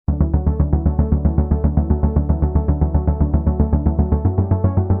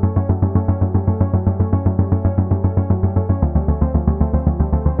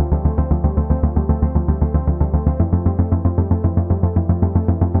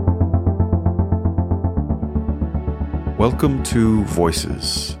Welcome to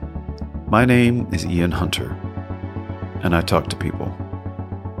Voices. My name is Ian Hunter, and I talk to people.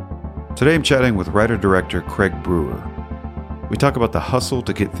 Today I'm chatting with writer-director Craig Brewer. We talk about the hustle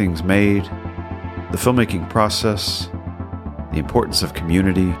to get things made, the filmmaking process, the importance of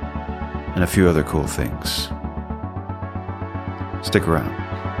community, and a few other cool things. Stick around.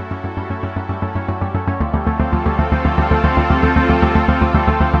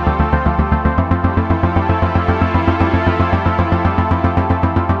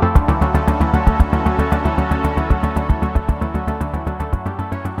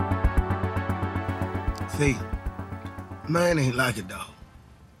 See, man ain't like a dog.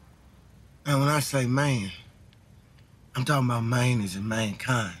 And when I say man, I'm talking about man as in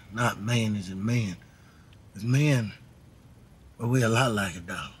mankind, not man as in men. As men, well, we a lot like a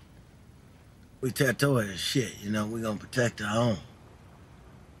dog. We territorial as shit, we gonna protect our own.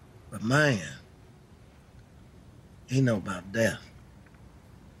 But man, he know about death.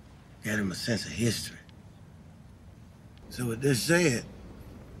 Got him a sense of history. So with this said,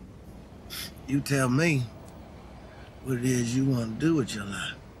 you tell me what it is you want to do with your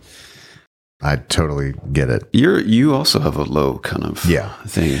life. I totally get it. You also have a low kind of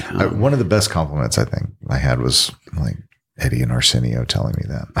thing. One of the best compliments I think I had was like Eddie and Arsenio telling me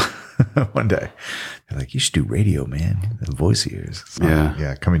that one day. They're like, "You should do radio, man. The voice of yours." So,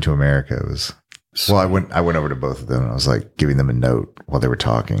 yeah. Coming to America, it was. Well, I went over to both of them and I was like giving them a note while they were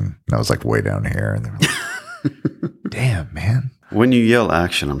talking, and I was like way down here, and they were like, "Damn, man." When you yell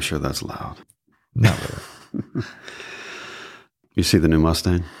action, I'm sure that's loud. Not really. You see the new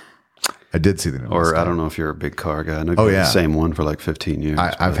Mustang? I did see the new Mustang. Or I don't know if you're a big car guy. I know you had the same one for like 15 years.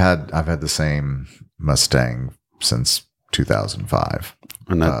 I've had the same Mustang since 2005.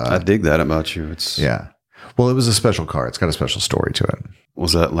 And I dig that about you. Well, it was a special car. It's got a special story to it.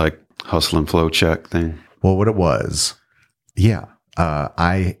 Was that like hustle and flow check thing? Well, what it was,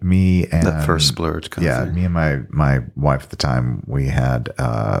 me and that first splurge kind of thing. Me and my wife at the time, we had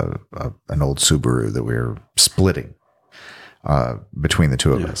an old Subaru that we were splitting between the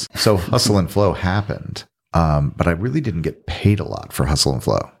two of us. So hustle and flow happened, but I really didn't get paid a lot for hustle and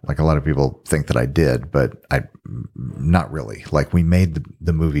flow. Like a lot of people think that I did, but not really. Like we made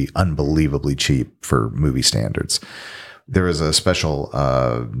the movie unbelievably cheap for movie standards. There was a special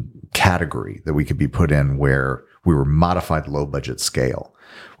category that we could be put in where we were modified low budget scale,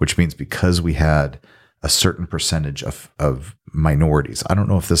 which means because we had a certain percentage of minorities. I don't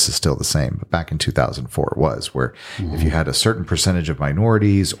know if this is still the same, but back in 2004 it was, where if you had a certain percentage of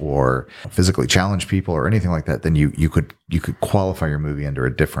minorities or physically challenged people or anything like that, then you could qualify your movie under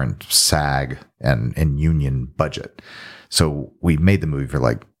a different SAG and union budget. So we made the movie for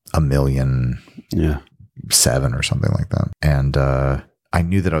like $1.7 million or something like that. And I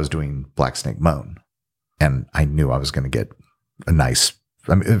knew that I was doing Black Snake Moan, and I knew I was going to get a nice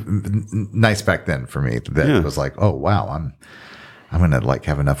back then for me. That was like, oh wow, I'm going to like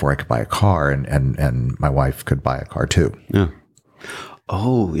have enough where I could buy a car, and my wife could buy a car too. Yeah.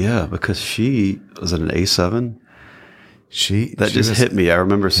 Oh yeah, because she was it an A7. She hit me. I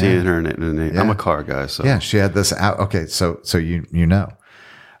remember seeing her, and I'm a car guy, so she had this out. Okay, so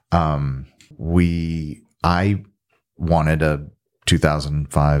I wanted a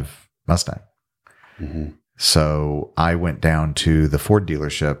 2005 Mustang. Mm-hmm. So I went down to the Ford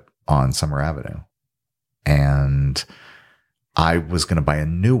dealership on Summer Avenue, and I was going to buy a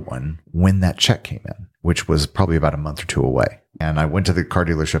new one when that check came in, which was probably about a month or two away. And I went to the car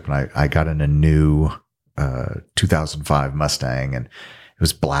dealership and I got in a new 2005 Mustang, and it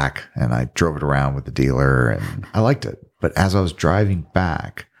was black, and I drove it around with the dealer and I liked it. But as I was driving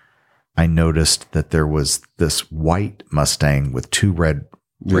back, I noticed that there was this white Mustang with two red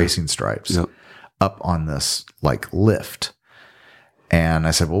racing stripes up on this like lift. And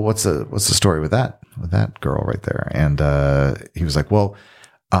I said, well, what's the story with that girl right there? And he was like, well,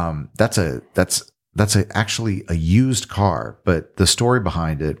 that's actually a used car, but the story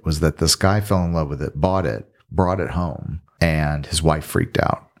behind it was that this guy fell in love with it, bought it, brought it home, and his wife freaked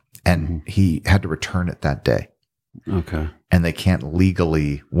out, and he had to return it that day. Okay. And they can't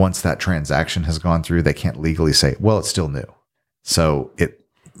legally, once that transaction has gone through, they can't legally say, well, it's still new. So it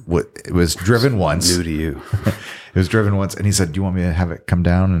was driven once. New to you. It was driven once. And he said, do you want me to have it come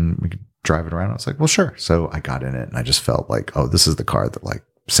down and we could drive it around? I was like, well, sure. So I got in it, and I just felt like, oh, this is the car that like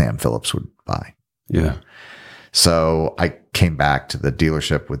Sam Phillips would buy. Yeah. So I came back to the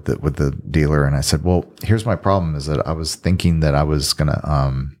dealership with the dealer, and I said, well, here's my problem, is that I was thinking that I was going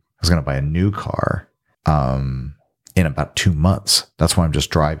to buy a new car in about 2 months. That's why I'm just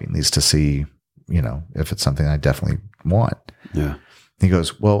driving these to see, if it's something I definitely want. Yeah. He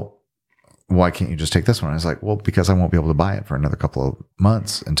goes, well, why can't you just take this one? I was like, well, because I won't be able to buy it for another couple of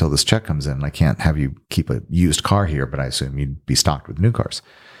months until this check comes in. I can't have you keep a used car here, but I assume you'd be stocked with new cars.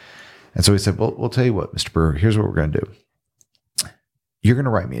 And so he said, well, we'll tell you what, Mr. Brewer, here's what we're going to do. You're going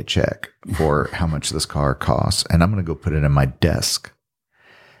to write me a check for how much this car costs, and I'm going to go put it in my desk.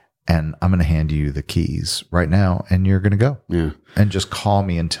 And I'm going to hand you the keys right now, and you're going to go. Yeah. And just call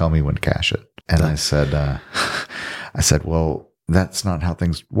me and tell me when to cash it. And I said, well, that's not how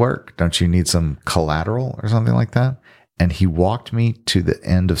things work. Don't you need some collateral or something like that? And he walked me to the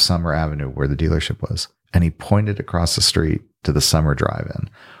end of Summer Avenue where the dealership was. And he pointed across the street to the Summer Drive-In,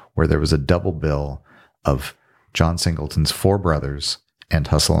 where there was a double bill of John Singleton's Four Brothers and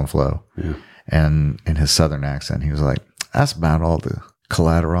Hustle and Flow. Yeah. And in his Southern accent, he was like, that's about all the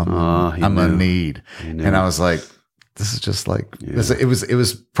collateral I'm gonna need. And I was like, this is just like it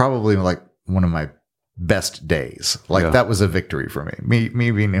was probably like one of my best days. Like that was a victory for me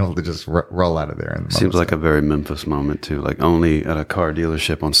being able to just roll out of there. And seems like a very Memphis moment too. Like only at a car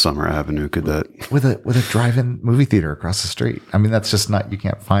dealership on Summer Avenue could that with a drive-in movie theater across the street. I mean, that's just not, you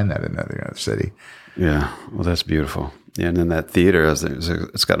can't find that in any other city. Yeah, well, that's beautiful. Yeah, and then that theater,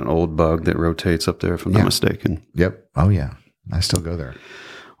 it's got an old bug that rotates up there, if I'm not mistaken. Yep. Oh yeah. I still go there.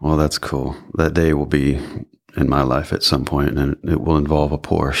 Well, that's cool. That day will be in my life at some point, and it will involve a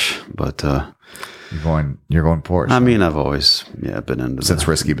Porsche. But you're going Porsche. I mean, I've always been into since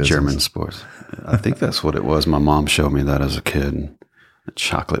risky business. German sports. I think that's what it was. My mom showed me that as a kid. A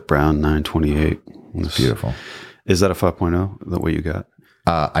chocolate brown 928. It's beautiful. Is that a 5.0? The way you got?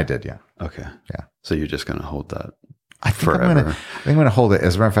 I did. Yeah. Okay. Yeah. So you're just gonna hold that. I think I'm going to hold it.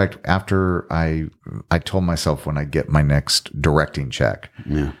 As a matter of fact, after I told myself when I get my next directing check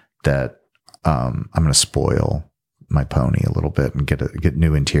that I'm going to spoil my pony a little bit and get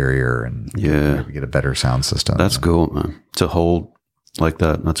new interior and maybe get a better sound system. That's cool, man. To hold like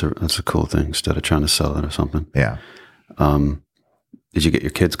that, that's a cool thing instead of trying to sell it or something. Yeah. Did you get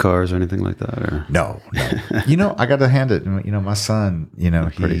your kids' cars or anything like that? Or? No. I got to hand it. My son,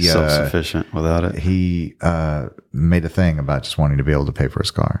 pretty self-sufficient without it. He made a thing about just wanting to be able to pay for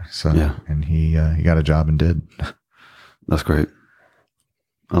his car. So and he got a job and did. That's great.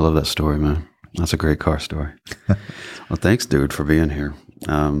 I love that story, man. That's a great car story. Well, thanks, dude, for being here.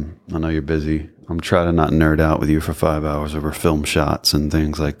 I know you're busy. I'm trying to not nerd out with you for 5 hours over film shots and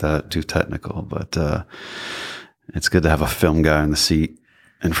things like that. Too technical, but. It's good to have a film guy in the seat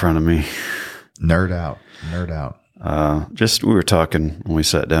in front of me. Nerd out. We were talking when we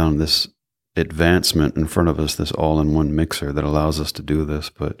sat down, this advancement in front of us, this all-in-one mixer that allows us to do this.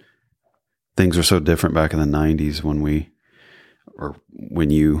 But things were so different back in the 90s when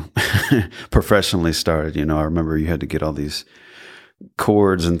you professionally started. I remember you had to get all these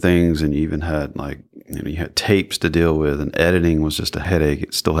chords and things, and you even had you had tapes to deal with, and editing was just a headache.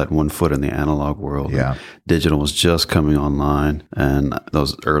 It still had one foot in the analog world. Yeah. Digital was just coming online, and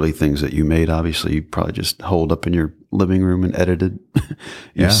those early things that you made, obviously you probably just holed up in your living room and edited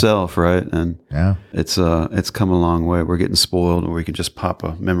yourself, right? And it's come a long way. We're getting spoiled where we can just pop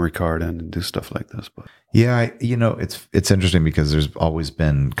a memory card in and do stuff like this. But it's interesting because there's always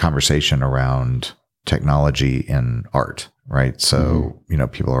been conversation around technology in art, right? So,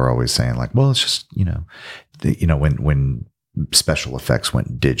 people are always saying like, well, it's just, when special effects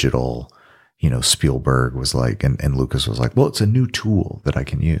went digital, Spielberg was like, and Lucas was like, well, it's a new tool that I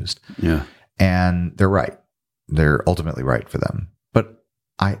can use. Yeah. And they're right. They're ultimately right for them. But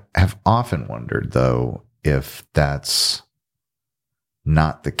I have often wondered though, if that's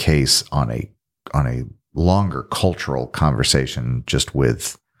not the case on a longer cultural conversation just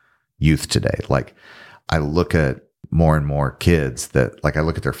with youth today. Like I look at more and more kids that I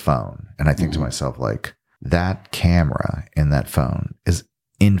look at their phone and I think to myself, like that camera in that phone is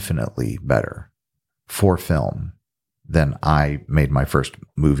infinitely better for film than I made my first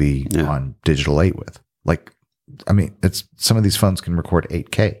movie on digital 8 with. It's some of these phones can record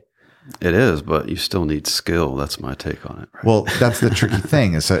 8K. It is, but you still need skill. That's my take on it. Right? Well, that's the tricky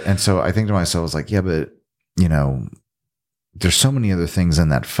thing. And so I think to myself, I was like, yeah, but there's so many other things in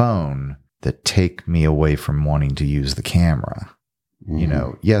that phone that take me away from wanting to use the camera.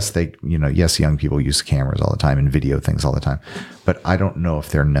 Yes, young people use cameras all the time and video things all the time, but I don't know if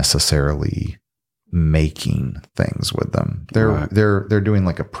they're necessarily making things with them. They're doing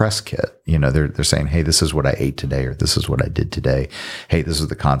like a press kit. They're saying, hey, this is what I ate today, or this is what I did today. Hey, this is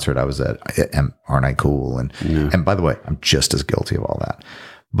the concert I was at. Aren't I cool? And by the way, I'm just as guilty of all that.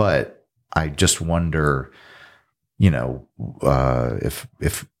 But I just wonder, if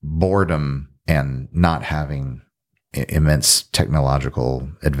boredom and not having immense technological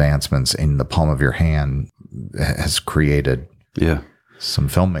advancements in the palm of your hand has created some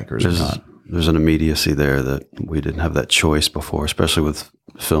filmmakers or not. There's an immediacy there that we didn't have that choice before, especially with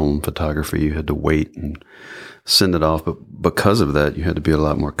film photography. You had to wait and send it off. But because of that, you had to be a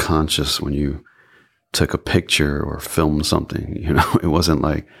lot more conscious when you took a picture or filmed something. It wasn't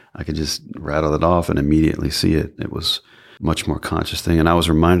like I could just rattle it off and immediately see it. It was much more conscious thing. And I was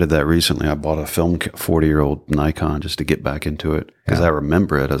reminded that recently. I bought a 40-year-old Nikon just to get back into it because I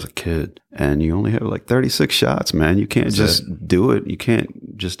remember it as a kid. And you only have like 36 shots, man. You can't just do it. You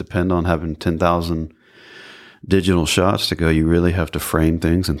can't just depend on having 10,000 digital shots to go. You really have to frame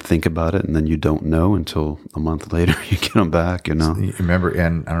things and think about it. And then you don't know until a month later you get them back, You remember,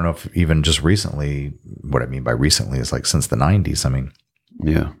 and I don't know if even just recently, what I mean by recently is like since the 90s. I mean,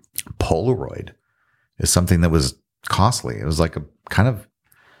 yeah, Polaroid is something that was costly. It was like a kind of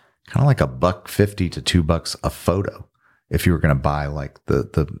like $1.50 to $2 a photo if you were going to buy like the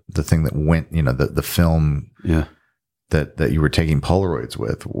thing that went, the film that you were taking Polaroids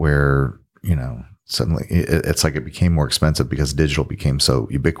with, where suddenly it's like it became more expensive because digital became so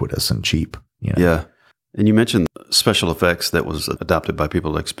ubiquitous and cheap. Yeah. And you mentioned special effects that was adopted by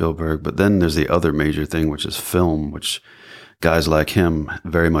people like Spielberg, but then there's the other major thing, which is film, which guys like him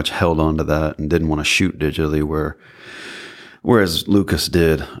very much held on to that and didn't want to shoot digitally, whereas Lucas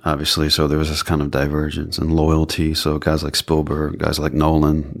did, obviously. So there was this kind of divergence and loyalty. So guys like Spielberg, guys like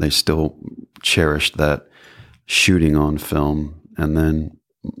Nolan, they still cherished that shooting on film. And then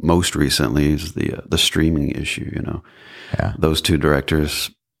most recently is the streaming issue. Those two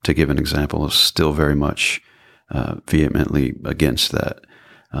directors, to give an example, is still very much vehemently against that.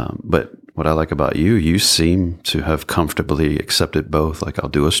 But what I like about you seem to have comfortably accepted both. Like, I'll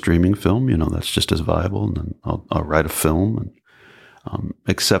do a streaming film, that's just as viable, and then I'll write a film and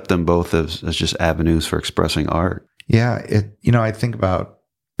accept them both as just avenues for expressing art. Yeah, I think about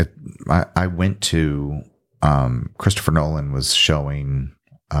it. I went to Christopher Nolan was showing.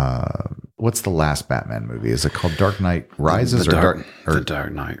 What's the last Batman movie? Is it called Dark Knight Rises The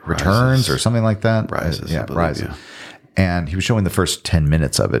Dark Knight Returns or something like that? Rises, Rises. Yeah. And he was showing the first 10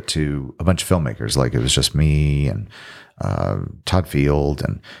 minutes of it to a bunch of filmmakers. Like, it was just me and Todd Field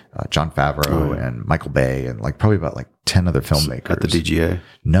and Jon Favreau and Michael Bay and like probably about like 10 other filmmakers. At the DGA?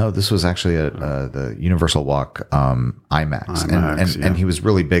 No, this was actually at the Universal Walk IMAX. And he was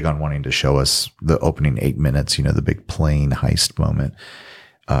really big on wanting to show us the opening 8 minutes, the big plane heist moment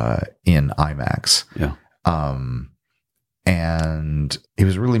in IMAX. Yeah. And he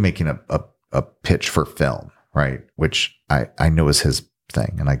was really making a pitch for film. Right. Which I know is his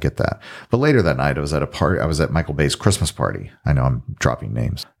thing. And I get that. But later that night, I was at a party. I was at Michael Bay's Christmas party. I know I'm dropping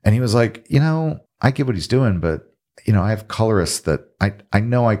names. And he was like, I get what he's doing, but I have colorists that I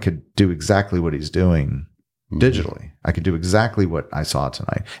know I could do exactly what he's doing digitally. I could do exactly what I saw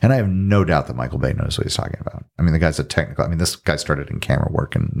tonight. And I have no doubt that Michael Bay knows what he's talking about. I mean, the guy's this guy started in camera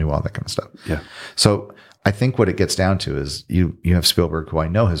work and knew all that kind of stuff. Yeah. So I think what it gets down to is you have Spielberg, who I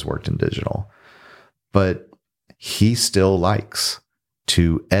know has worked in digital, but he still likes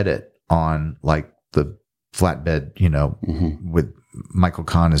to edit on like the flatbed, with Michael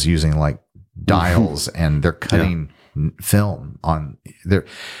Kahn is using like dials and they're cutting film on there.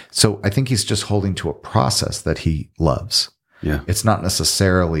 So I think he's just holding to a process that he loves. Yeah. It's not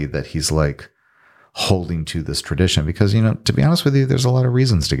necessarily that he's like holding to this tradition because, to be honest with you, there's a lot of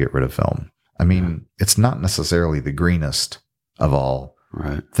reasons to get rid of film. I mean, it's not necessarily the greenest of all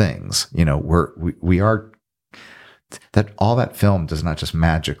things. We are that all that film does not just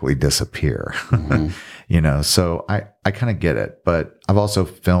magically disappear, so I kind of get it, but I've also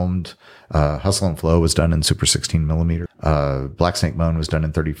filmed, Hustle and Flow was done in Super 16 millimeter. Black Snake Moan was done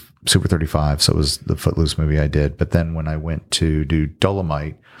in Super 35. So it was the Footloose movie I did. But then when I went to do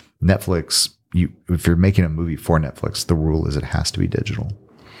Dolomite, Netflix, if you're making a movie for Netflix, the rule is it has to be digital.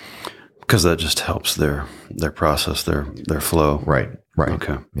 Because that just helps their process, their flow. Right.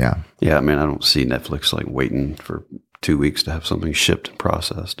 Okay. Yeah. Yeah. I mean, I don't see Netflix like waiting for 2 weeks to have something shipped and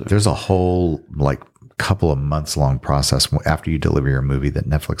processed. There's a whole like couple of months long process after you deliver your movie that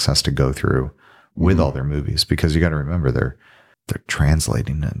Netflix has to go through with all their movies, because you got to remember they're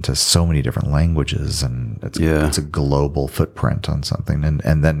translating it into so many different languages, and it's a global footprint on something,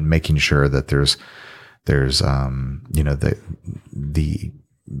 and then making sure that there's the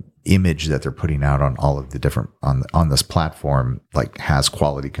image that they're putting out on all of the different on this platform like has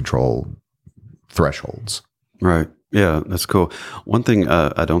quality control thresholds. Right. Yeah, that's cool. One thing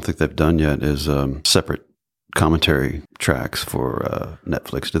I don't think they've done yet is separate commentary tracks for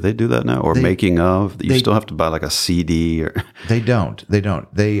Netflix. Do they do that now? Or making of? You still have to buy like a CD or They don't.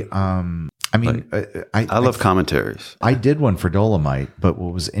 I mean, I love commentaries. I did one for Dolomite, but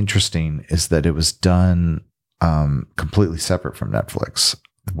what was interesting is that it was done completely separate from Netflix.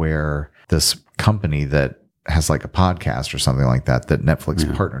 where this company that has like a podcast or something like that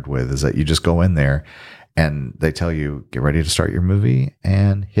Netflix partnered with is that you just go in there and they tell you, get ready to start your movie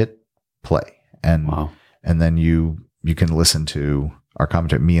and hit play. And and then you can listen to our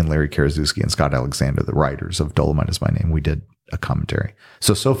commentary. Me and Larry Karaszewski and Scott Alexander, the writers of Dolomite Is My Name, we did a commentary.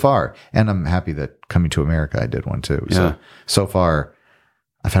 So far, and I'm happy that Coming to America, I did one too. So far,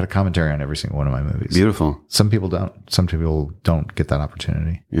 I've had a commentary on every single one of my movies. Beautiful. Some people don't get that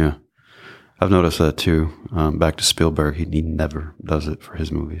opportunity. Yeah. I've noticed that too. Back to Spielberg, he never does it for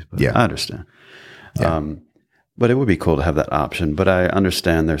his movies. But I understand. Yeah. But it would be cool to have that option. But I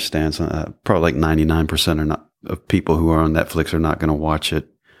understand their stance. Probably like 99% of people who are on Netflix are not going to watch it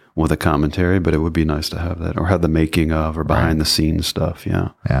with a commentary. But it would be nice to have that, or have the making of, or behind the scenes stuff.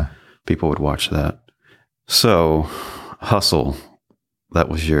 Yeah. People would watch that. So, Hustle. That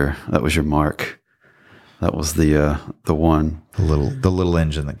was your mark. That was the one. The little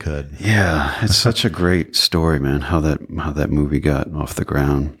engine that could. Yeah, it's such a great story, man. How that movie got off the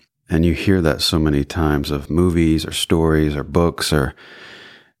ground, and you hear that so many times of movies or stories or books or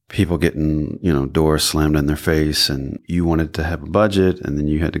people getting doors slammed in their face, and you wanted to have a budget, and then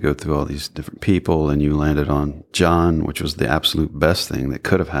you had to go through all these different people, and you landed on John, which was the absolute best thing that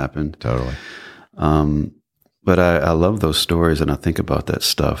could have happened. Totally. But I love those stories, and I think about that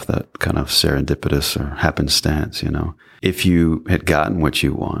stuff, that kind of serendipitous or happenstance, If you had gotten what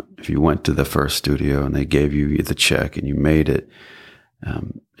you want, if you went to the first studio and they gave you the check and you made it,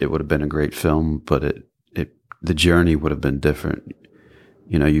 it would have been a great film, but the journey would have been different.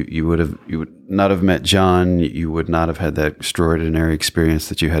 You would not have met John. You would not have had that extraordinary experience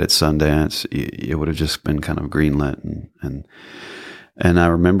that you had at Sundance. It would have just been kind of greenlit and I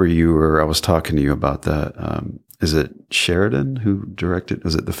remember I was talking to you about that. Is it Sheridan who directed?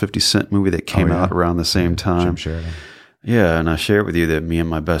 Was it the 50 Cent movie that came out around the same time? Jim Sheridan. Yeah, and I shared with you that me and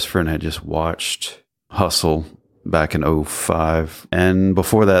my best friend had just watched Hustle back in 2005. And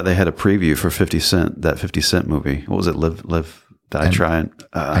before that, they had a preview for 50 Cent, that 50 Cent movie. What was it? Live, Die, Try.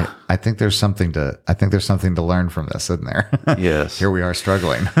 I think there's something to learn from this, isn't there? Yes. Here we are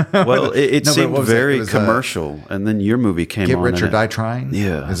struggling. Well, it seemed very commercial, and then your movie came Get on. Get Rich or Die Trying.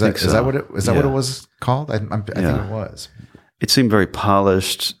 Yeah, is that what it was called? I think it was. It seemed very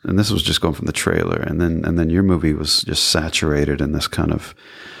polished, and this was just going from the trailer, and then your movie was just saturated in this kind of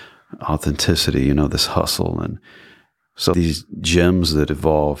authenticity, this hustle, and so these gems that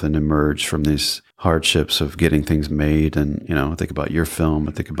evolve and emerge from these hardships of getting things made. And, I think about your film.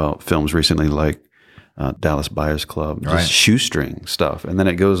 I think about films recently like Dallas Buyers Club, just shoestring stuff. And then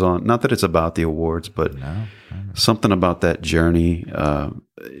it goes on, not that it's about the awards, but something about that journey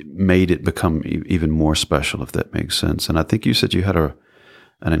made it become even more special, if that makes sense. And I think you said you had an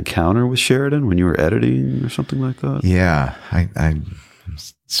encounter with Sheridan when you were editing or something like that. Yeah, I'm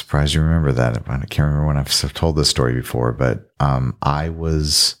surprised you remember that. I can't remember when I've told this story before, but I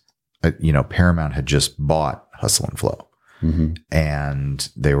was, Paramount had just bought Hustle and Flow, and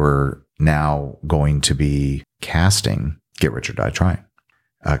they were now going to be casting Get Rich or Die Trying,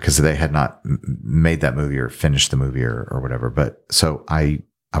 because they had not made that movie or finished the movie or whatever. But so I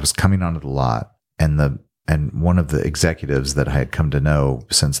was coming onto the lot, and one of the executives that I had come to know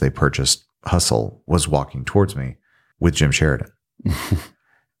since they purchased Hustle was walking towards me with Jim Sheridan.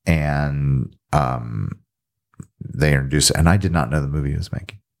 And they introduced it, and I did not know the movie he was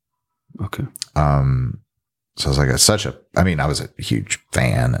making. Okay. So I was like, I was a huge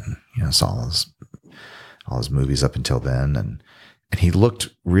fan, and saw all his movies up until then, and he looked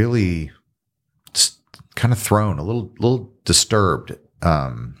really kind of thrown, a little disturbed,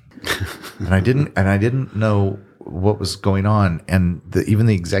 and I didn't know what was going on, and even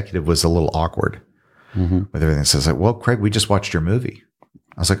the executive was a little awkward with everything. So I was like, well, Craig, we just watched your movie.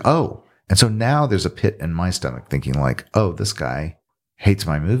 I was like, oh. And so now there's a pit in my stomach thinking like, oh, this guy hates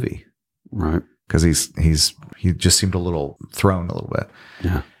my movie. Right. Because he just seemed a little thrown a little bit.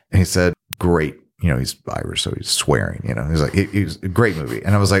 Yeah. And he said, great. He's Irish, so he's swearing, he's like, it was a great movie.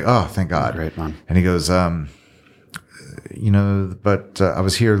 And I was like, oh, thank God. Great man. And he goes, but I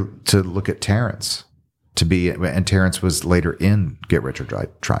was here to look at Terrence and Terrence was later in Get Rich or Die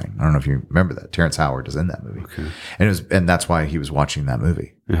Trying. I don't know if you remember that. Terrence Howard is in that movie. Okay. And that's why he was watching that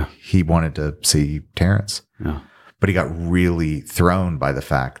movie. Yeah. He wanted to see Terrence. Yeah. But he got really thrown by the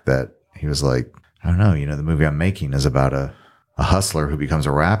fact that he was like, I don't know, the movie I'm making is about a hustler who becomes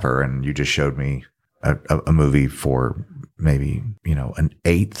a rapper, and you just showed me a movie for maybe, an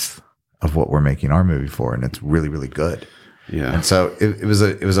eighth of what we're making our movie for, and it's really, really good. Yeah. And so it was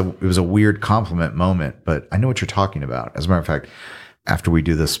a weird compliment moment, but I know what you're talking about. As a matter of fact, after we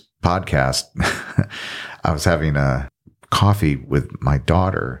do this podcast, I was having a coffee with my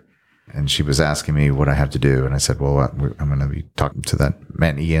daughter, and she was asking me what I have to do. And I said, well, I'm going to be talking to that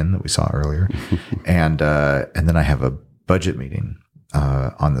man, Ian, that we saw earlier. and then I have a budget meeting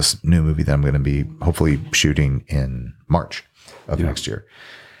on this new movie that I'm going to be hopefully shooting in March of next year.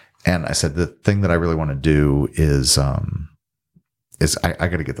 And I said, the thing that I really want to do is I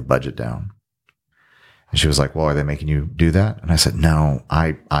got to get the budget down. And she was like, well, are they making you do that? And I said, no,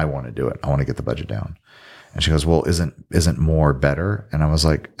 I want to do it. I want to get the budget down. And she goes, well, isn't more better? And I was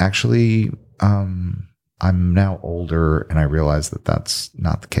like, actually, I'm now older, and I realize that that's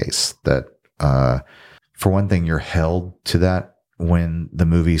not the case. That, for one thing, you're held to that when the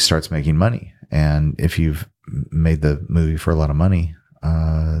movie starts making money. And if you've made the movie for a lot of money,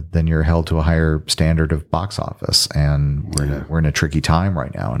 then you're held to a higher standard of box office. And we're in a tricky time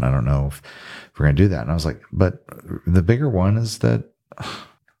right now. And I don't know if we're going to do that. And I was like, but the bigger one is that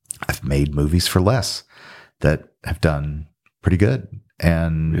I've made movies for less that have done pretty good.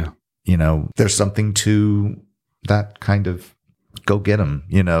 And, there's something to that kind of go get them,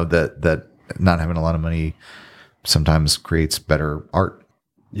 that not having a lot of money sometimes creates better art.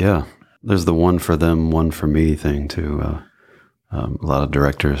 Yeah. There's the one for them, one for me thing too. A lot of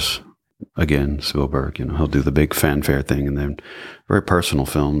directors, again, Spielberg, he'll do the big fanfare thing, and then very personal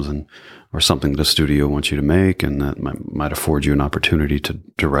films or something the studio wants you to make, and that might afford you an opportunity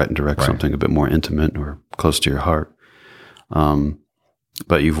to write and direct something a bit more intimate or close to your heart.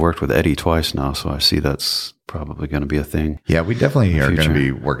 But you've worked with Eddie twice now, so I see that's probably going to be a thing. Yeah, we definitely are going to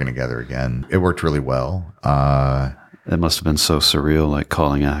be working together again. It worked really well. It must have been so surreal, like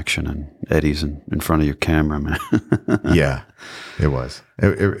calling action, and Eddie's in front of your camera, man. Yeah, it was.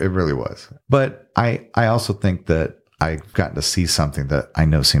 It really was. But I also think that I've gotten to see something that I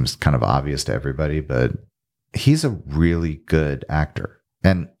know seems kind of obvious to everybody, but he's a really good actor.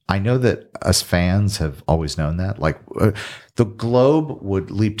 And I know that us fans have always known that. Like the Globe would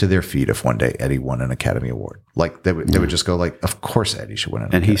leap to their feet if one day Eddie won an Academy Award. Like they would just go like, of course Eddie should win an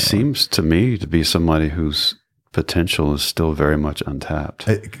Academy Award. And he seems to me to be somebody whose potential is still very much untapped.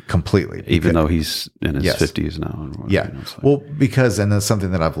 Completely. Even though he's in his 50s now. Yeah. Well, because, and that's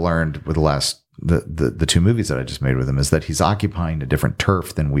something that I've learned with the two movies that I just made with him, is that he's occupying a different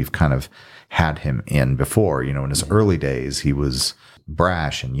turf than we've kind of had him in before. In his early days, he was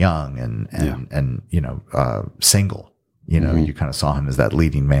brash and young and single. You kind of saw him as that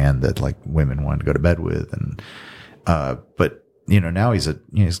leading man that like women wanted to go to bed with. And, but now he's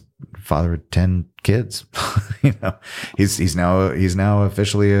he's father of 10 kids. He's now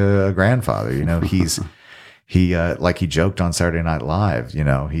officially a grandfather. He joked on Saturday Night Live.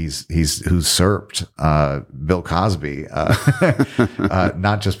 He's usurped Bill Cosby,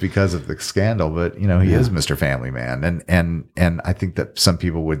 not just because of the scandal, but he is Mr. Family Man. And I think that some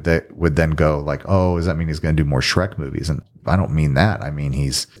people would then go like, oh, does that mean he's going to do more Shrek movies? And I don't mean that. I mean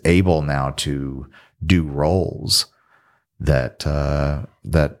he's able now to do roles that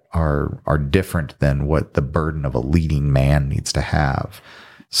are different than what the burden of a leading man needs to have.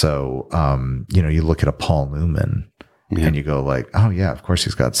 So, you look at a Paul Newman and you go like, oh yeah, of course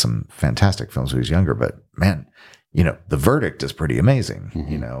he's got some fantastic films when he's younger, but man, The Verdict is pretty amazing.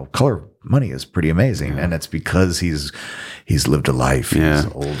 Mm-hmm. Color Money is pretty amazing. Yeah. And it's because he's lived a life. He's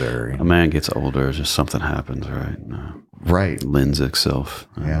older. A man gets older, just something happens, right? Right. Lends itself.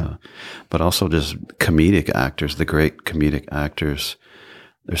 Yeah. But also just comedic actors, the great comedic actors,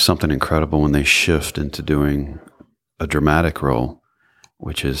 there's something incredible when they shift into doing a dramatic role,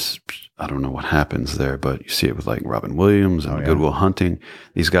 which is, I don't know what happens there, but you see it with like Robin Williams and Good Will Hunting.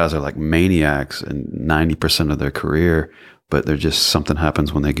 These guys are like maniacs in 90% of their career, but they're just, something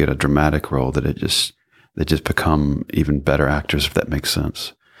happens when they get a dramatic role that they just become even better actors, if that makes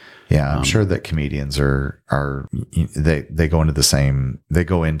sense. Yeah, I'm sure that comedians they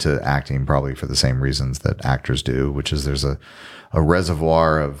go into acting probably for the same reasons that actors do, which is there's a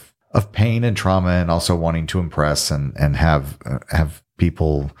reservoir of pain and trauma, and also wanting to impress and have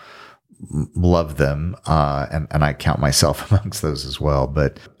people love them. And I count myself amongst those as well.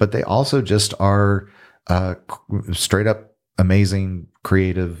 But they also just are straight up amazing,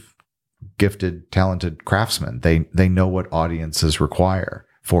 creative, gifted, talented craftsmen. They know what audiences require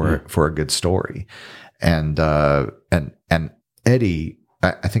for a good story. And Eddie,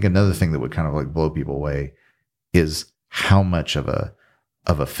 I think another thing that would kind of like blow people away is how much of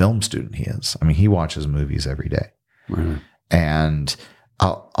a film student he is. I mean, he watches movies every day. Right. And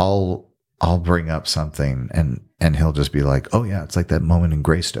I'll I'll bring up something and he'll just be like, oh yeah, it's like that moment in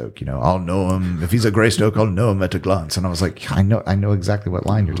Greystoke, I'll know him. If he's a Greystoke, I'll know him at a glance. And I was like, I know exactly what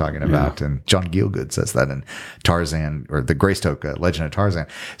line you're talking about. Yeah. And John Gielgud says that in Tarzan, or the Greystoke Legend of Tarzan.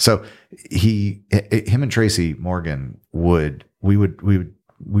 So him and Tracy Morgan we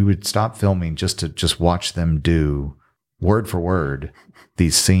would stop filming just to watch them do word for word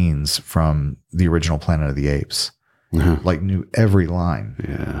these scenes from the original Planet of the Apes. Like knew every line.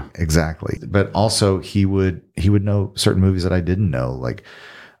 Yeah, exactly. But also he would know certain movies that I didn't know. Like,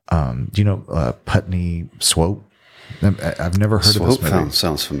 do you know Putney Swope? I've never heard of this movie.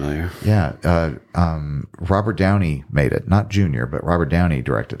 Sounds familiar. Yeah, Robert Downey made it, not Junior, but Robert Downey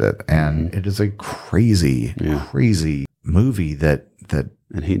directed it, and it is a crazy movie that.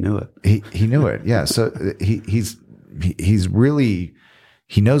 And he knew it. He knew it. Yeah. So he's really.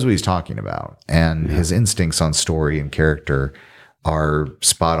 He knows what he's talking about, and his instincts on story and character are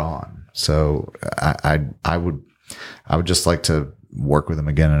spot on. So I would just like to work with him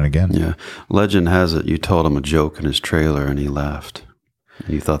again and again. Yeah. Legend has it you told him a joke in his trailer and he laughed.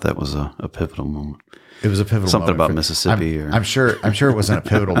 And you thought that was a pivotal moment. It was a pivotal something moment about Mississippi. I'm sure it wasn't a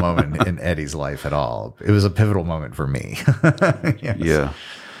pivotal moment in Eddie's life at all. It was a pivotal moment for me. Yes. Yeah.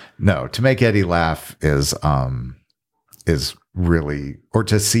 No, to make Eddie laugh is really, or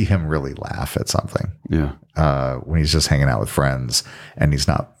to see him really laugh at something. Yeah. When he's just hanging out with friends and he's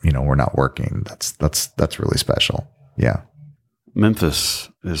not, we're not working. That's really special. Yeah. Memphis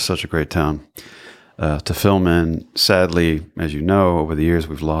is such a great town to film in. Sadly, as you know, over the years,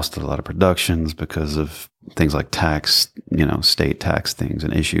 we've lost a lot of productions because of things like tax, state tax things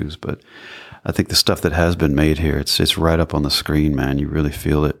and issues. But I think the stuff that has been made here, it's right up on the screen, man. You really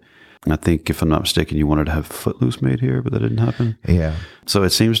feel it. I think, if I'm not mistaken, you wanted to have Footloose made here, but that didn't happen. Yeah. So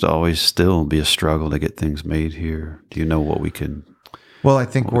it seems to always still be a struggle to get things made here. Do you know what we can? Well, I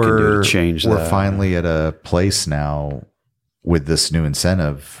think we're that? Finally at a place now with this new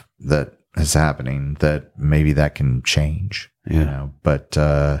incentive that is happening that maybe that can change. Yeah. But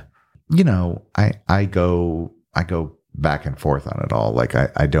I go back and forth on it all. Like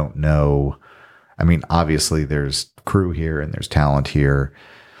I don't know. I mean, obviously there's crew here and there's talent here.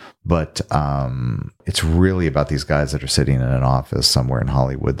 But it's really about these guys that are sitting in an office somewhere in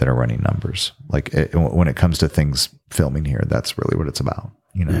Hollywood that are running numbers. Like when it comes to things filming here, that's really what it's about.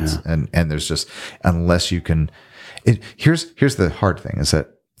 And there's just, unless you can, here's the hard thing is that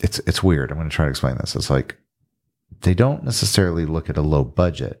it's weird. I'm going to try to explain this. It's like they don't necessarily look at a low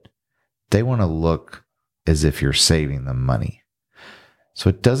budget. They want to look as if you're saving them money. So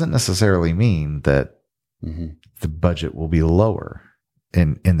it doesn't necessarily mean that the budget will be lower.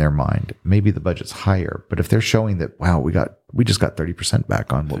 In their mind, maybe the budget's higher, but if they're showing that, wow, we just got 30%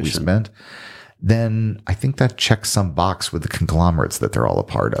 back on what we spent, then I think that checks some box with the conglomerates that they're all a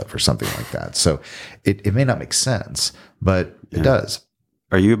part of or something like that. So it may not make sense, but it does.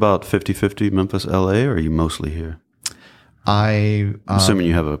 Are you about 50-50 Memphis, LA, or are you mostly here? I'm assuming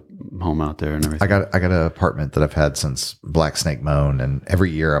you have a home out there and everything. I got an apartment that I've had since Black Snake Moan, and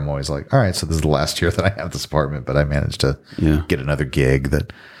every year I'm always like, all right, so this is the last year that I have this apartment, but I managed to get another gig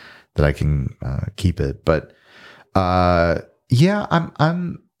that I can keep it. But I'm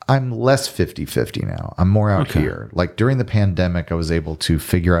less 50-50 now. I'm more out here. Like during the pandemic, I was able to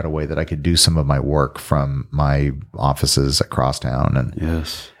figure out a way that I could do some of my work from my offices at Crosstown,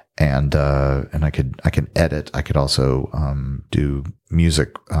 and I can edit. I could also do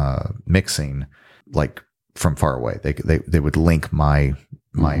music mixing, like from far away. They would link my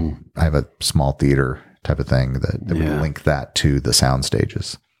I have a small theater type of thing that would link that to the sound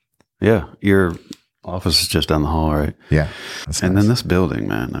stages. Yeah, your office is just down the hall, right? Yeah, and then this building,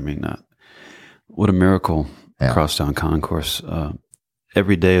 man. I mean, what a miracle! Crosstown Concourse.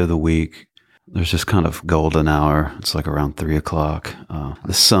 Every day of the week, there's this kind of golden hour. It's like around 3:00.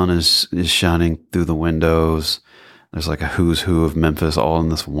 The sun is shining through the windows. There's like a who's who of Memphis all in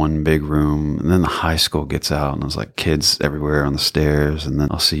this one big room. And then the high school gets out and there's like kids everywhere on the stairs. And then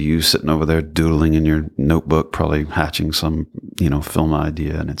I'll see you sitting over there doodling in your notebook, probably hatching some, film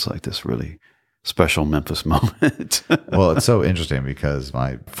idea. And it's like this really special Memphis moment. Well, it's so interesting because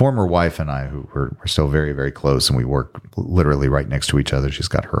my former wife and I, who we're still very, very close, and we work literally right next to each other. She's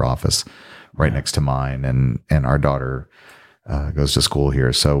got her office right next to mine, and our daughter goes to school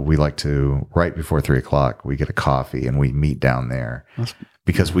here. So we like to, right before 3:00, we get a coffee and we meet down there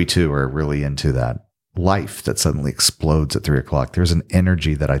because we too are really into that life that suddenly explodes at 3:00. There's an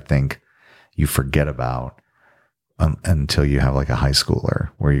energy that I think you forget about until you have like a high schooler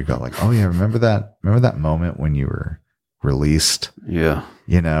where you go like, oh yeah, remember that moment when you were released? Yeah.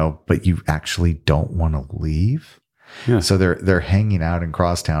 But you actually don't want to leave. Yeah. So they're hanging out in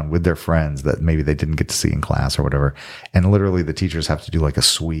Crosstown with their friends that maybe they didn't get to see in class or whatever. And literally the teachers have to do like a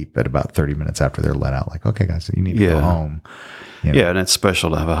sweep at about 30 minutes after they're let out. Like, okay, guys, you need to go home. You know? Yeah, and it's special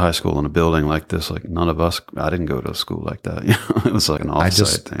to have a high school in a building like this. Like none of us, I didn't go to a school like that. It was like an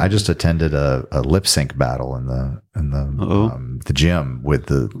offsite thing. I just attended a lip sync battle in the gym with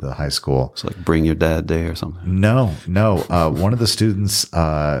the high school. It's like Bring Your Dad Day or something. No. One of the students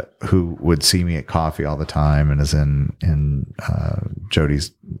who would see me at coffee all the time and is in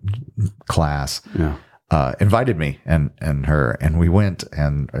Jody's class. Yeah. Invited me and her, and we went,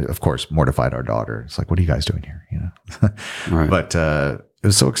 and of course mortified our daughter. It's like, what are you guys doing here? You know, Right. But it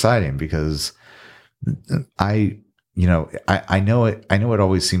was so exciting because I know it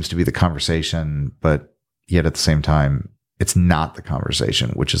always seems to be the conversation, but yet at the same time, it's not the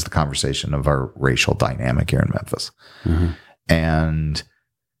conversation, which is the conversation of our racial dynamic here in Memphis. Mm-hmm. And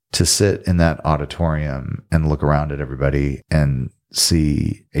to sit in that auditorium and look around at everybody and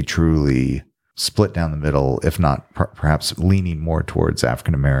see a truly split down the middle, if not perhaps leaning more towards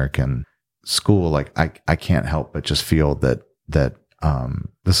African American school, like I can't help but just feel that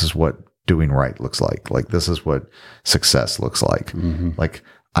this is what doing right looks like. Like this is what success looks like. Mm-hmm. Like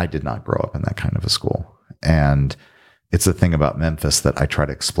I did not grow up in that kind of a school, and it's the thing about Memphis that I try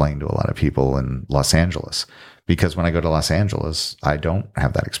to explain to a lot of people in Los Angeles, because when I go to Los Angeles, I don't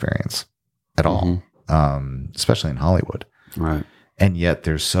have that experience at all, especially in Hollywood. Right. And yet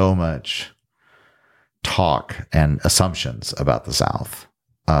there's so much talk and assumptions about the South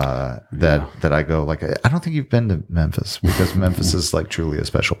that I go like, I don't think you've been to Memphis, because Memphis is like truly a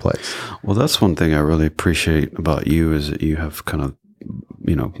special place. Well, that's one thing I really appreciate about you is that you have kind of,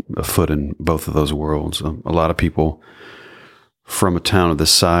 a foot in both of those worlds. A lot of people from a town of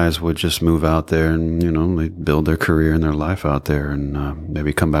this size would just move out there and, they build their career and their life out there and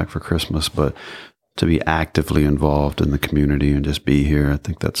maybe come back for Christmas. But to be actively involved in the community and just be here, I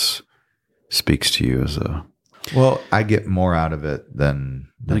think that's speaks to you as a... Well, I get more out of it than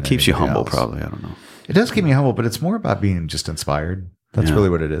it keeps you humble, else. probably. I don't know. It does keep me humble, but it's more about being just inspired. That's really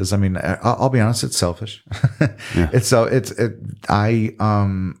what it is. I mean, I'll be honest, it's selfish. I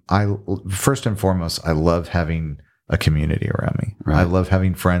first and foremost, I love having a community around me. Right. I love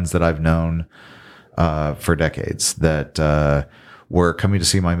having friends that I've known for decades that were coming to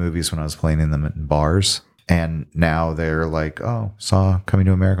see my movies when I was playing in them in bars. And now they're like, oh, saw Coming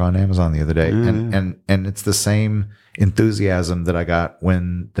to America on Amazon the other day. And it's the same enthusiasm that I got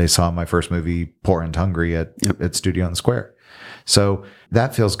when they saw my first movie, Poor and Hungry, at Studio on the Square. So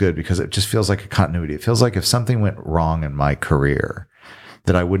that feels good because it just feels like a continuity. It feels like if something went wrong in my career,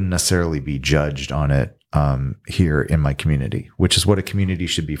 that I wouldn't necessarily be judged on it here in my community, which is what a community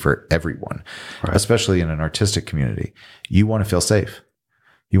should be for everyone, right. Especially in an artistic community. You want to feel safe.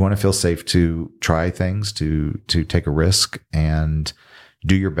 You want to feel safe to try things, to take a risk and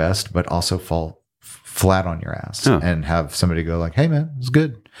do your best, but also fall flat on your ass and have somebody go like, hey man, it's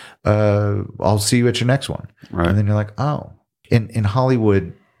good. I'll see you at your next one. Right. And then you're like, oh, in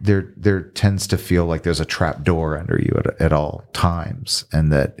Hollywood, there tends to feel like there's a trap door under you at all times.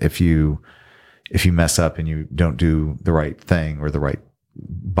 And that if you mess up and you don't do the right thing or the right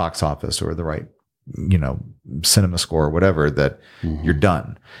box office or the right, cinema score or whatever, that you're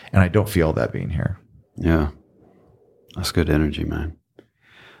done. And I don't feel that being here. Yeah. That's good energy, man.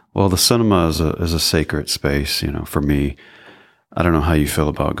 Well, the cinema is a sacred space, for me. I don't know how you feel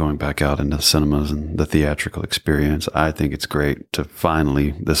about going back out into the cinemas and the theatrical experience. I think it's great to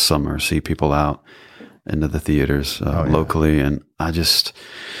finally this summer see people out into the theaters locally. And the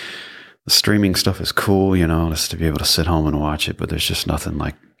streaming stuff is cool, just to be able to sit home and watch it, but there's just nothing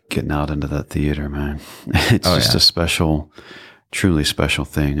like getting out into that theater, man. It's just a special, truly special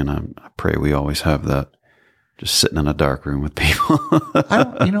thing. And I pray we always have that, just sitting in a dark room with people.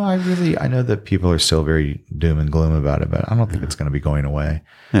 I know that people are still very doom and gloom about it, but I don't think it's going to be going away.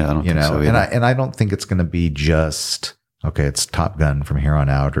 Yeah, I don't think so either. And I don't think it's going to be just, okay, it's Top Gun from here on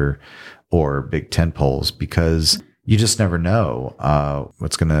out or big tent poles, because you just never know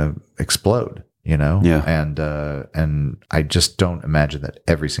what's going to explode. Yeah. And I just don't imagine that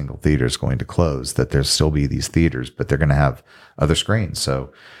every single theater is going to close, that there'll still be these theaters, but they're going to have other screens.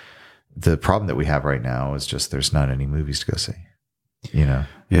 So the problem that we have right now is just there's not any movies to go see, Yeah,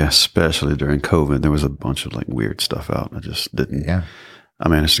 especially during COVID, there was a bunch of like weird stuff out. I just didn't. Yeah. I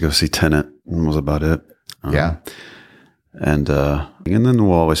managed to go see Tenet and was about it. And then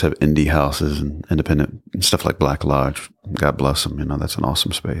we'll always have indie houses and independent and stuff like Black Lodge. God bless them. That's an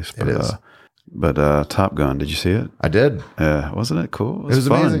awesome space. But, it is. But Top Gun, did you see it? I did. Wasn't it cool? It was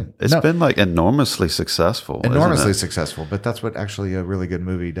fun. amazing. It's been like enormously successful. Enormously successful, but that's what actually a really good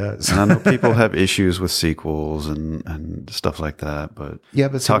movie does. And I know people have issues with sequels and stuff like that, but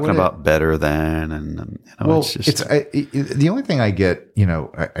but talking about better than and it's just the only thing I get.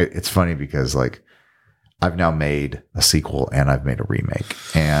 It's funny because like I've now made a sequel and I've made a remake,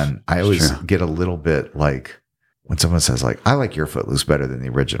 and I always get a little bit like. When someone says like, I like your Footloose better than the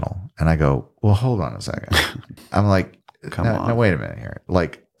original. And I go, well, hold on a second. I'm like, no, wait a minute here.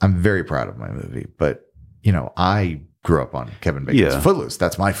 Like, I'm very proud of my movie, but I grew up on Kevin Bacon's Footloose.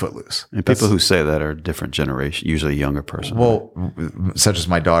 That's my Footloose. And people who say that are different generation, usually a younger person. Well, such as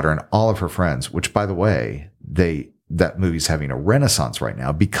my daughter and all of her friends, which by the way, that movie's having a renaissance right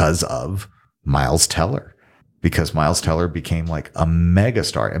now because of Miles Teller. Because Miles Teller became like a mega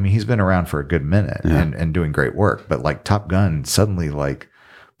star. I mean, he's been around for a good minute and doing great work, but like Top Gun suddenly like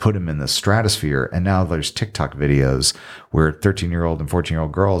put him in the stratosphere. And now there's TikTok videos where 13-year-old and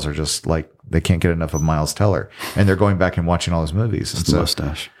 14-year-old girls are just like, they can't get enough of Miles Teller, and they're going back and watching all his movies. It's the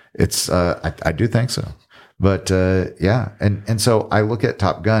mustache. It's, I do think so. But, yeah. And so I look at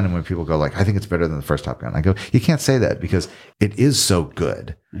Top Gun, and when people go like, I think it's better than the first Top Gun, I go, you can't say that because it is so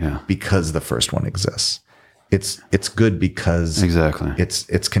good because the first one exists. It's good because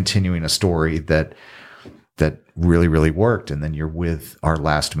it's continuing a story that really, really worked. And then you're with our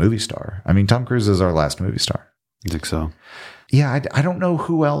last movie star. I mean, Tom Cruise is our last movie star. I think so. Yeah. I don't know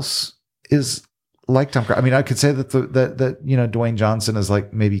who else is like Tom Cruise. I mean, I could say that Dwayne Johnson is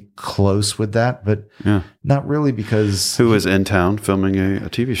like maybe close with that, but not really because who is in town filming a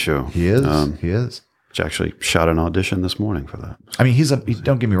TV show. He is. He is. Which actually shot an audition this morning for that. I mean,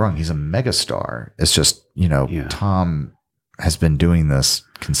 don't get me wrong, he's a megastar. It's just, Tom has been doing this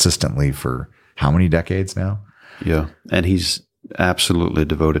consistently for how many decades now? Yeah. And he's absolutely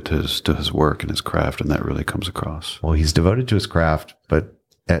devoted to his work and his craft, and that really comes across. Well, he's devoted to his craft, but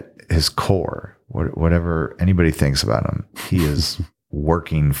at his core, whatever anybody thinks about him, he is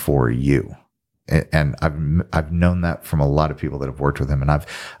working for you. And I've known that from a lot of people that have worked with him. And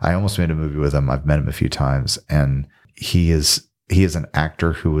I almost made a movie with him. I've met him a few times, and he is an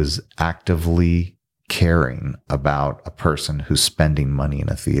actor who is actively caring about a person who's spending money in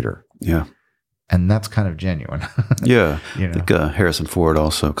a theater. Yeah. And that's kind of genuine. Yeah. I think Harrison Ford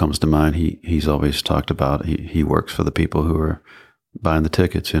also comes to mind. He's always talked about, he works for the people who are buying the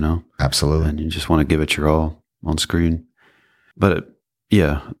tickets, Absolutely. And you just want to give it your all on screen. But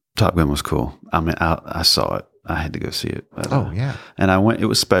Top Gun was cool. I mean, I saw it. I had to go see it. But, and I went. It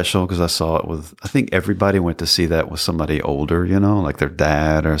was special because I saw it with. I think everybody went to see that with somebody older, like their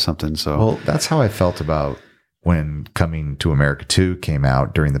dad or something. So, well, that's how I felt about when Coming to America 2 came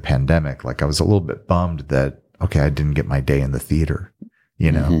out during the pandemic. Like I was a little bit bummed that I didn't get my day in the theater,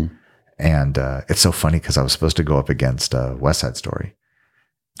 And it's so funny because I was supposed to go up against West Side Story,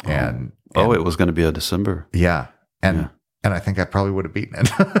 and it was going to be a December. Yeah, and I think I probably would have beaten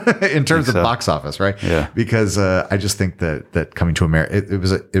it in terms of box office, right? Yeah. Because I just think that Coming to America,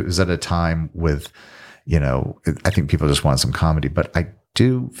 it was at a time with, I think people just want some comedy. But I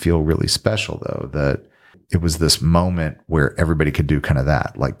do feel really special though that it was this moment where everybody could do kind of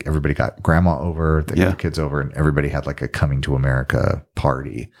that. Like everybody got grandma over, they got the kids over, and everybody had like a Coming to America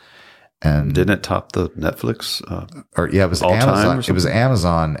party. And didn't it top the Netflix? It was Amazon. It was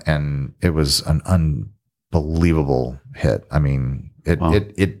Amazon, and it was an unbelievable hit. I mean,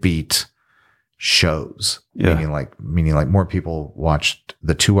 it beat shows, meaning like more people watched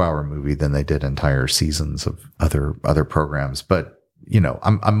the 2-hour movie than they did entire seasons of other programs. But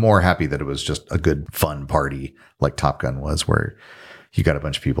I'm more happy that it was just a good fun party like Top Gun was, where you got a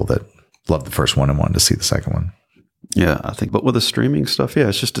bunch of people that loved the first one and wanted to see the second one. Yeah, I think, but with the streaming stuff,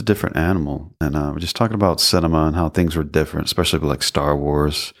 it's just a different animal. And we're just talking about cinema and how things were different, especially with like Star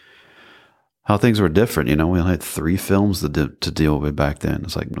Wars. How things were different, we only had 3 films to deal with back then.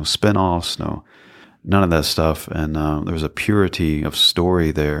 It's like no spinoffs, none of that stuff, and there was a purity of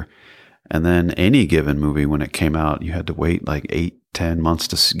story there. And then any given movie, when it came out, you had to wait like 8-10 months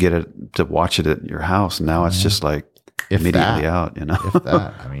to get it, to watch it at your house. Now it's just like immediately out. If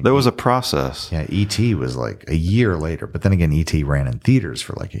that, I mean, there was a process. Yeah, E.T. was like a year later, but then again, E.T. ran in theaters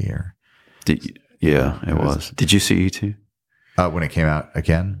for like a year. It was. Did you see E.T.? When it came out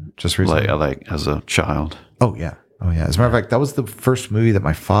again, just recently? Like as a child. Oh, yeah. As a matter of fact, that was the first movie that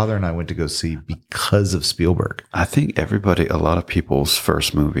my father and I went to go see because of Spielberg. I think a lot of people's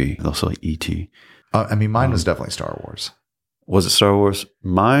first movie, also like E.T. Mine was definitely Star Wars. Was it Star Wars?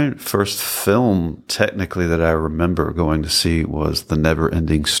 My first film, technically, that I remember going to see was The Never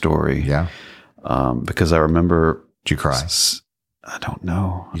Ending Story. Yeah. Because I remember... Did you cry? I don't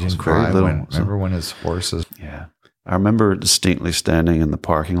know. You I was didn't very cry little. remember when his horses? Yeah. I remember distinctly standing in the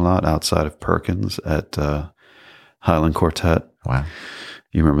parking lot outside of Perkins at Highland Quartet. Wow.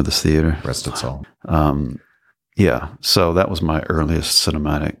 You remember this theater? Rest its soul. Yeah. So that was my earliest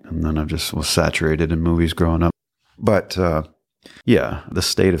cinematic. And then I just was saturated in movies growing up. But yeah, the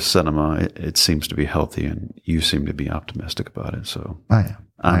state of cinema, it seems to be healthy, and you seem to be optimistic about it. So I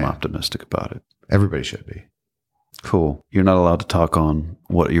am optimistic about it. Everybody should be. Cool. You're not allowed to talk on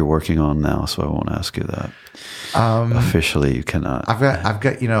what you're working on now, so I won't ask you that. Officially, you cannot. I've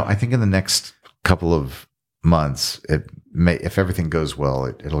got, I think in the next couple of months, if everything goes well,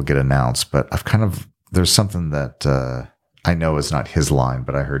 it'll get announced. But there's something that I know is not his line,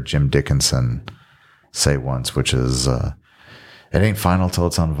 but I heard Jim Dickinson say once, which is, it ain't final till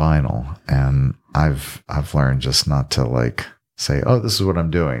it's on vinyl. And I've learned just not to say, oh, this is what I'm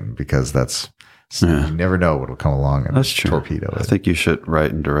doing, because you never know what'll come along and torpedo it. I think you should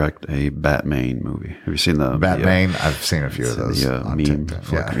write and direct a Batman movie. Have you seen the Batman? I've seen a few of those. On meme.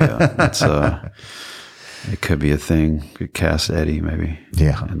 That's it could be a thing. You could cast Eddie maybe.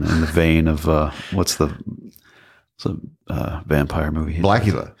 Yeah. In the vein of what's the vampire movie?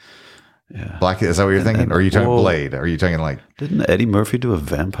 Blackula. Yeah. Blackula. Is that what you're thinking? Or are you talking Blade? Are you talking Didn't Eddie Murphy do a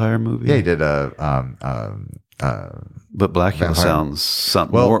vampire movie? Yeah, he did but Blackula sounds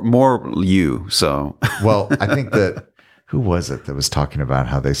something more you. So well, I think that who was it that was talking about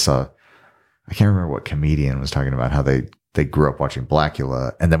how they saw? I can't remember what comedian was talking about how they grew up watching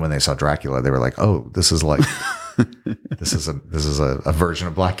Blackula, and then when they saw Dracula, they were like, "Oh, this is like this is a version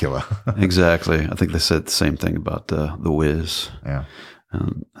of Blackula." Exactly. I think they said the same thing about the Wiz, and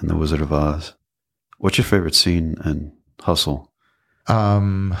the Wizard of Oz. What's your favorite scene in Hustle?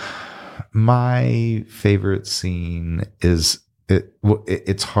 My favorite scene is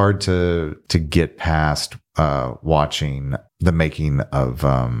it's hard to get past watching the making of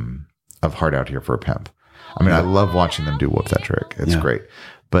Hard Out Here for a Pimp. I mean, I love watching them do Whoop That Trick. It's great.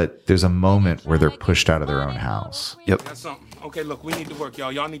 But there's a moment where they're pushed out of their own house. Yep. That's something. Okay, look, we need to work,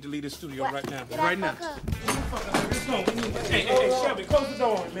 y'all. Y'all need to leave the studio right now. Right now. Let's go. Hey, Shelby, close the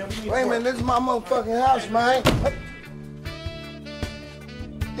door, man. Wait a minute, this is my motherfucking house, man.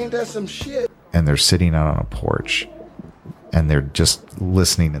 Ain't that some shit? And they're sitting out on a porch, and they're just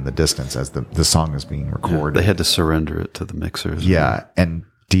listening in the distance as the song is being recorded. They had to surrender it to the mixers. Yeah, and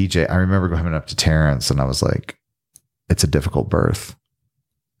DJ, I remember going up to Terrence, and I was like, "It's a difficult birth."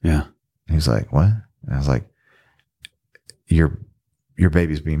 Yeah. And he's like, "What?" And I was like, "Your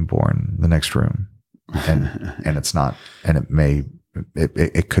baby's being born in the next room, and it's not, and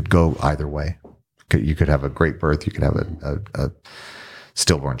it could go either way. You could have a great birth. You could have a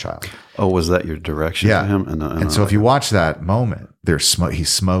stillborn child." Oh, was that your direction to him? And so if you watch that moment, he's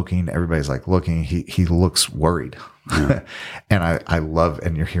smoking. Everybody's looking. He looks worried. Yeah. And I love,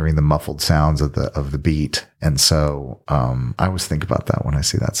 and you're hearing the muffled sounds of the beat. And so I always think about that when I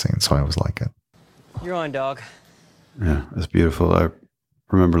see that scene. So I always like it. You're on, dog. Yeah, it's beautiful. I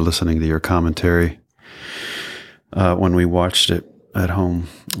remember listening to your commentary when we watched it at home,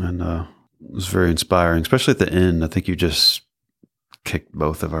 and it was very inspiring, especially at the end. I think you just kicked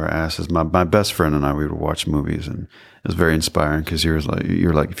both of our asses. My best friend and I, we would watch movies, and it was very inspiring because you're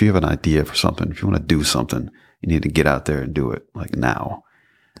like, if you have an idea for something, if you want to do something, you need to get out there and do it now.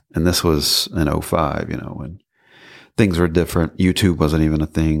 And this was in 2005, when things were different. YouTube wasn't even a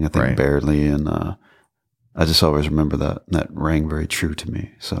thing, I think, barely. And I just always remember that rang very true to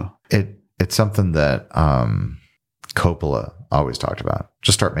me. So it's something that Coppola always talked about.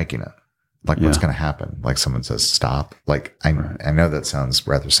 Just start making it. What's going to happen? Someone says, stop. I know that sounds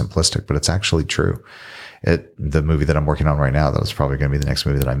rather simplistic, but it's actually true. The movie that I'm working on right now, that was probably going to be the next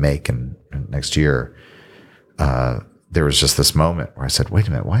movie that I make in next year. There was just this moment where I said, wait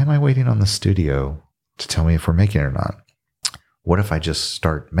a minute, why am I waiting on the studio to tell me if we're making it or not? What if I just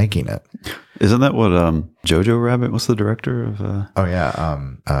start making it? Isn't that what Jojo Rabbit was the director of?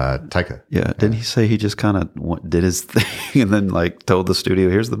 Taika. Yeah. Didn't he say he just kind of did his thing and then told the studio,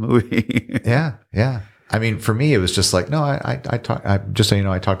 here's the movie? Yeah. I mean, for me, it was just no, I just so you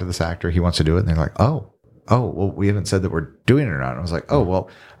know, I talked to this actor. He wants to do it. And they're like, oh, well, we haven't said that we're doing it or not. And I was like, oh, well,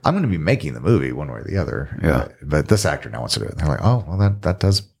 I'm going to be making the movie one way or the other. Yeah. But this actor now wants to do it. And they're like, oh, well, that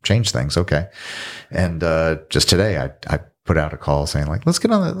does change things. Okay. And just today, I put out a call saying let's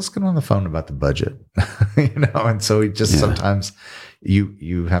get on the phone about the budget, and so just sometimes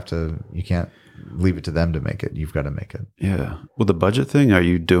you can't leave it to them to make it. You've got to make it. Yeah. Well, the budget thing,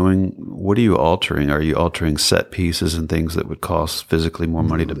 what are you altering? Are you altering set pieces and things that would cost physically more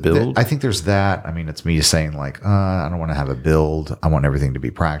money to build? I think there's that. I mean, it's me saying I don't want to have a build. I want everything to be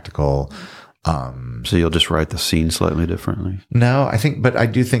practical. So you'll just write the scene slightly differently? No, but I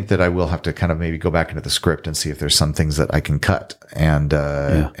do think that I will have to kind of maybe go back into the script and see if there's some things that I can cut and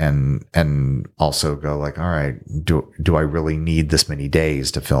also go like, all right, do I really need this many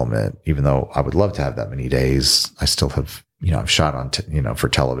days to film it? Even though I would love to have that many days, I still have, I've shot on, for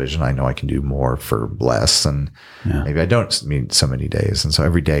television. I know I can do more for less, and maybe I don't need so many days. And so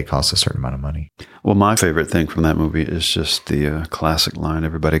every day costs a certain amount of money. Well, my favorite thing from that movie is just the classic line,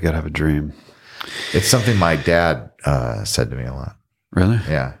 everybody got to have a dream. It's something my dad said to me a lot. Really?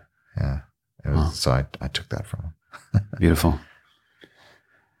 Yeah. So I took that from him. Beautiful.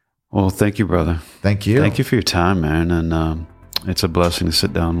 Well, thank you, brother. Thank you. Thank you for your time, man. And it's a blessing to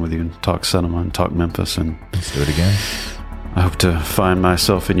sit down with you and talk cinema and talk Memphis. And let's do it again. I hope to find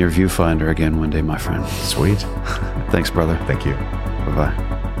myself in your viewfinder again one day, my friend. Sweet. Thanks, brother. Thank you.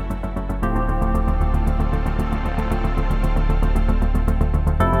 Bye-bye.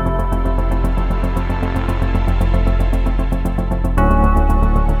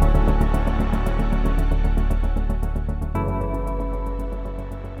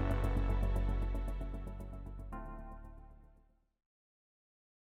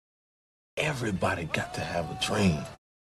 Everybody got to have a dream.